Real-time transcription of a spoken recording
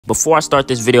Before I start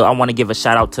this video, I want to give a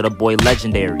shout out to the boy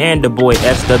Legendary and the boy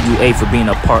SWA for being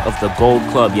a part of the Gold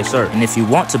Club, yes sir. And if you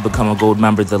want to become a gold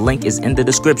member, the link is in the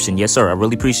description, yes sir. I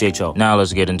really appreciate y'all. Now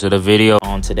let's get into the video.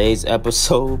 On today's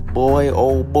episode, boy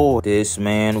oh boy, this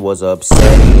man was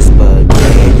upset as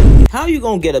spaghetti. How you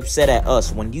gonna get upset at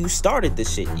us when you started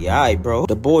this shit? Yeah, alright, bro.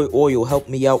 The boy Oil helped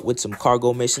me out with some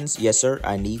cargo missions. Yes sir,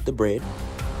 I need the bread.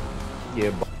 Yeah,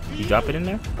 bro. You drop it in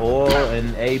there? Oil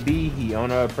and Abee, he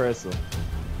on our oppressor.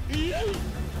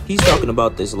 He's talking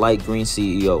about this light green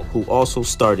CEO who also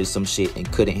started some shit and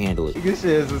couldn't handle it. You can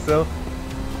shit himself.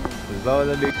 As long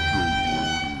as that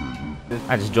nigga.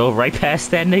 I just drove right past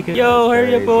that nigga. Yo,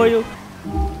 hurry up, Oil.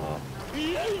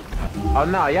 Oh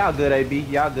no, y'all good, Abee.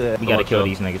 Y'all good. We gotta kill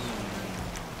these niggas.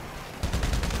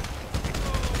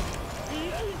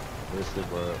 This shit,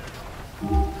 bro.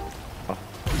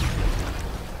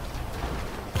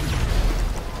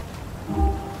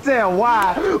 Damn,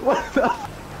 why? What the?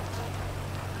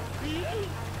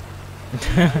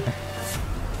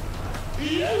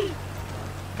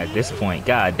 At this point,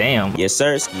 goddamn. Yes,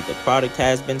 sir, Ski. The product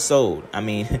has been sold. I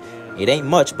mean, it ain't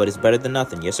much, but it's better than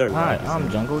nothing. Yes, sir. Hi, I'm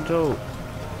Jungle Joe.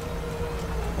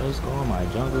 Let's go on my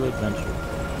jungle adventure.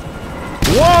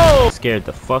 Whoa! Scared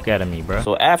the fuck out of me, bro.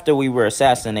 So after we were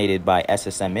assassinated by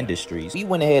SSM Industries, we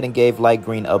went ahead and gave Light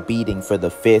Green a beating for the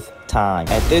 5th time.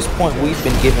 At this point, we've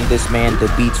been giving this man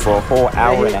the beats for a whole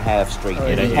hour and a half straight,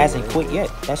 and he hasn't quit yet.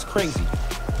 That's crazy.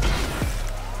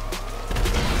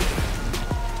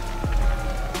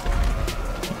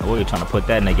 Oh, you're trying to put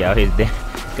that nigga out his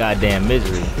goddamn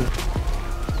misery.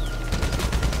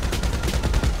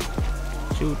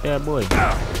 Shoot that boy.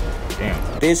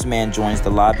 Damn. This man joins the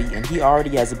lobby and he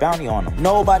already has a bounty on him.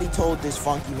 Nobody told this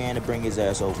funky man to bring his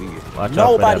ass over here.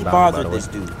 Nobody bothered this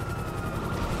dude.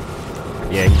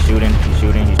 Yeah, he's shooting.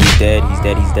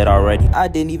 He's dead already. I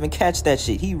didn't even catch that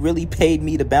shit. He really paid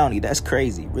me the bounty. That's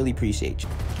crazy. Really appreciate you.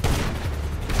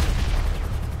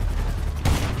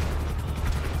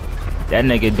 That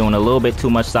nigga doing a little bit too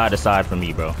much side to side for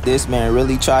me, bro. This man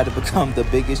really tried to become the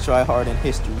biggest tryhard in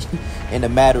history in a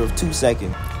matter of 2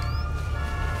 seconds.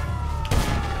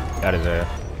 Got his ass.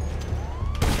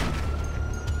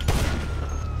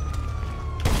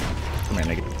 Come here,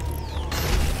 nigga.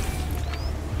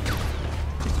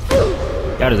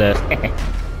 Got his ass.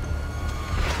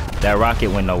 That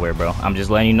rocket went nowhere, bro. I'm just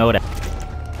letting you know that.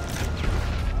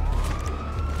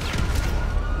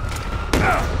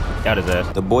 Got his ass.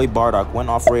 The boy Bardock went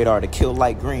off radar to kill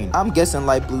Light Green. I'm guessing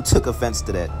Light Blue took offense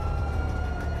to that.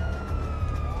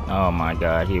 Oh my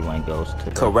god, he went ghost.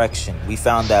 Correction, we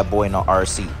found that boy in the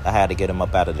RC. I had to get him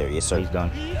up out of there. Yes sir. He's done.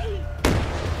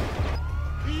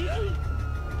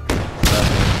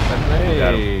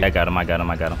 Hey. I got him.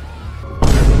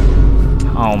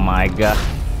 Oh my god.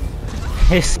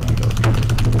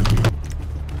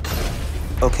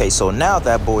 Okay, so now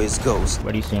that boy is ghost.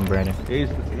 What are you seeing, Brandon? He's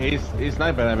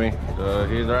sniping at me. So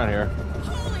he's around here.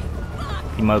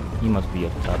 He must be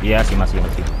up top. Yeah, I see him.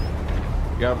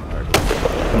 Yep.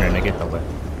 Come here, nigga. Okay.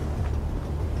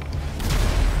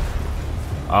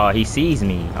 Oh, he sees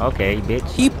me. Okay, bitch.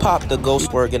 He popped the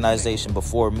ghost organization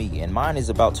before me, and mine is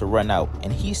about to run out,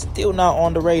 and he's still not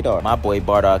on the radar. My boy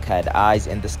Bardock had eyes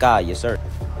in the sky, yes sir.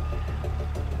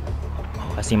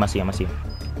 Oh, I see him.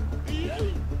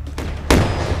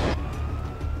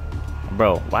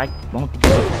 Bro, why won't the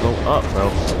shit go up, bro?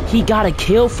 He got a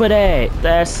kill for that.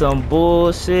 That's some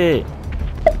bullshit.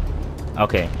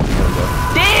 Okay.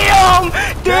 Damn!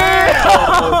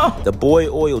 The boy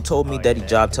Oil told me that he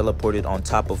job teleported on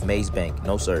top of Maze Bank.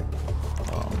 No, sir.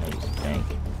 Oh, Maze Bank.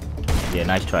 Yeah,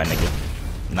 nice try,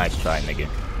 nigga.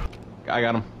 I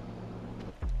got him.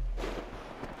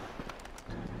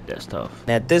 That's tough.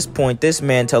 And at this point, this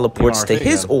man teleports to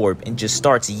his orb and just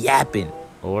starts yapping.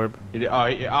 Orb? He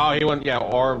went, yeah,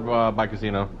 orb by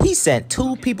casino. He sent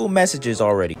 2 people messages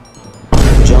already.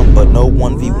 Jump, but no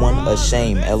 1v1, a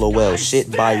shame, LOL,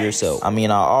 shit by yourself. I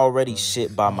mean, I already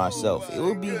shit by myself. It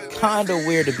would be kinda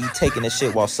weird to be taking a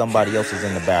shit while somebody else is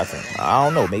in the bathroom. I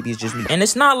don't know, maybe it's just me. And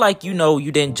it's not like, you know,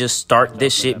 you didn't just start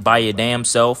this shit by your damn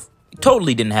self. It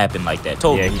totally didn't happen like that,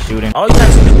 totally. Yeah, he's shooting. All you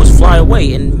had to do was fly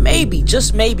away, and maybe,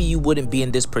 just maybe, you wouldn't be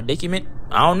in this predicament.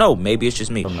 I don't know, maybe it's just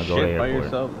me. I'm gonna go to the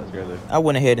airport. I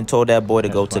went ahead and told that boy to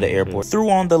go to the airport. Threw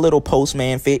on the little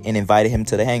postman fit and invited him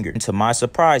to the hangar. And to my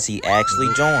surprise, he actually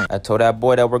joined. I told that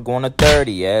boy that we're going to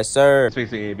 30, yes sir. It's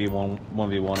basically Abee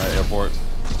 1v1 at airport.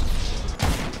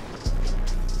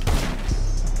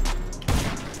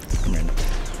 Come here.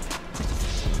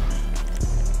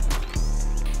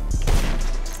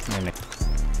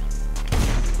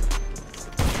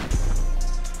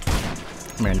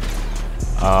 Come here.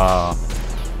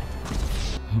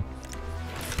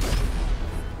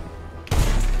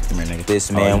 nigga.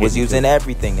 This man was using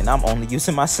everything, and I'm only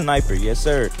using my sniper. Yes,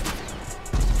 sir.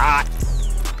 Ah.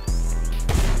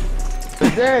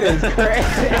 That is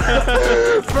crazy.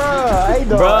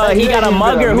 Bro, he got a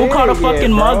mugger. Who called a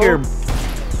fucking mugger?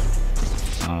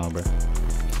 Oh, bro.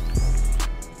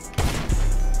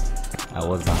 I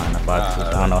was behind the boxes.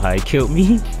 I don't know how he killed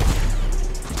me.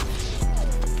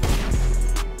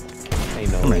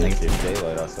 Ain't no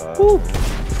daylight outside. Woo.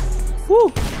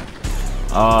 Woo.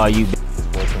 Oh, you.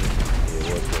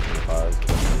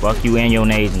 Fuck you and your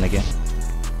nades, nigga.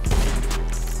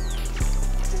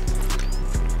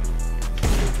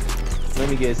 Let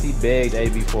me guess, he begged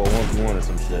Abee for a 1v1 or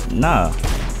some shit. Nah.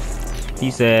 He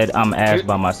said, I'm ass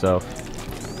by myself.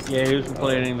 Yeah, he was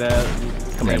complaining that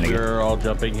we were all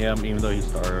jumping him, even though he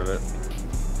started it.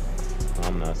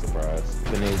 I'm not surprised.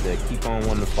 The niggas that keep on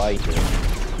wanting to fight him.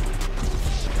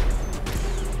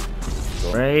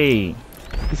 Ray.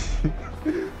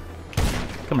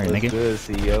 Come here, nigga. Good,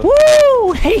 CEO.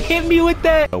 Woo! He hit me with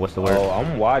that. Oh, what's the word? Oh,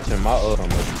 I'm watching my other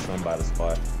must be somebody's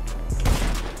spot.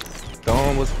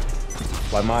 Dawn was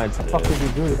like my entire. Fuck did you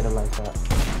do it like that?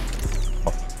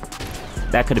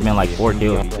 That could have been like 4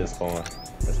 kills. He just spawned.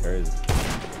 That's crazy.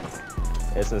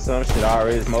 It's some shit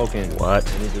already smoking. What?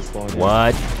 And he just spawned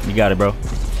What? You got it, bro.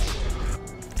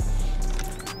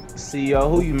 CEO,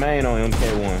 who you main on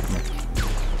MK1?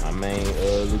 I main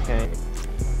Luke Kane.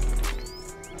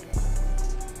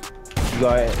 You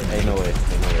got it? Ain't no way.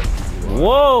 Ain't no way.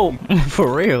 Whoa! For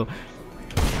real.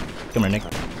 Come here, nigga.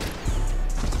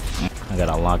 I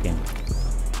gotta lock in.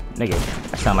 Nigga,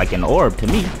 that sound like an orb to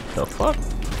me. The fuck?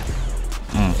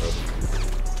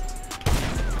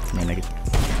 Come here, nigga.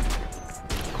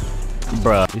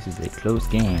 Bruh, this is a close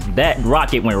game. That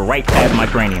rocket went right past my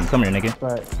cranium. Come here, nigga.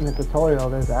 But in the tutorial,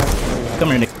 there's actually.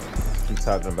 Come here, nigga. You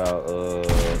talking about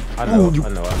I know.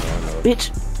 Bitch.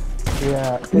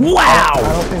 Yeah. Wow! I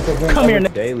don't think they're Come here,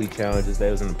 nigga. Daily challenges, they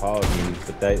was in the pause menus,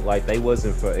 but they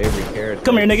wasn't for every character.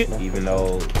 Come here, nigga. Even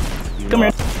though. Come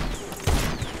here.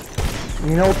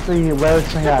 You know what's the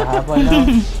rarest thing I have right now?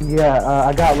 Yeah,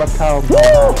 I got reptile.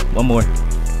 One more.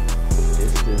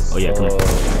 It's just, oh yeah, come here.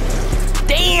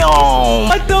 Damn!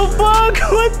 What the fuck?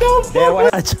 What the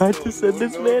fuck? I tried to send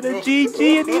this man a GG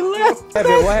and he left. What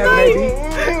happened, baby?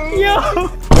 Yo!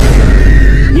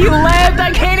 He left.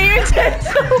 I can't even tell.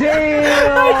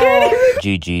 Damn! I can't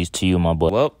even. GG's to you, my boy.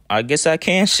 Well, I guess I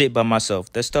can shit by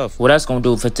myself. That's tough. Well, that's gonna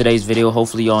do it for today's video.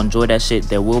 Hopefully y'all enjoyed that shit.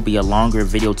 There will be a longer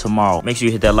video tomorrow. Make sure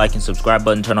you hit that like and subscribe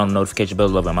button. Turn on the notification bell.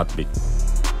 Love it. I'm out the beat.